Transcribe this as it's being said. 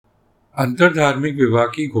अंतरधार्मिक विवाह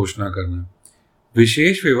की घोषणा करना।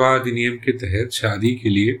 विशेष विवाह अधिनियम के तहत शादी के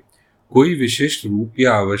लिए कोई विशिष्ट रूप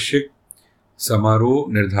या आवश्यक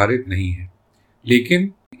समारोह निर्धारित नहीं है,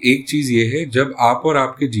 लेकिन एक चीज ये है, जब आप और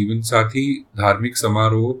आपके जीवन साथी धार्मिक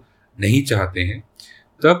समारोह नहीं चाहते हैं,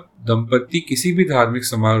 तब दंपति किसी भी धार्मिक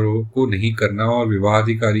समारोह को नहीं करना और विवाह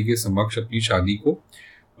अधिकारी के समक्ष अपनी शादी को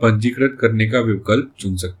पंजीकृत करने का विकल्प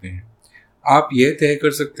चुन सकते हैं। आप यह तय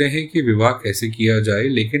कर सकते हैं कि विवाह कैसे किया जाए,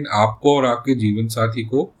 लेकिन आपको और आपके जीवन साथी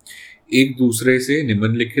को एक दूसरे से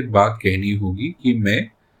निम्नलिखित बात कहनी होगी कि मैं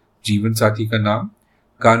जीवन साथी का नाम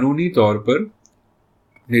कानूनी तौर पर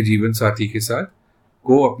अपने जीवन साथी के साथ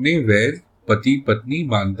को अपने वैध पति पत्नी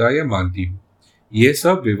मानता या मानती हूँ। यह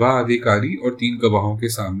सब विवाह अधिकारी और 3 गवाहों के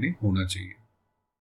सामने होना चाहिए।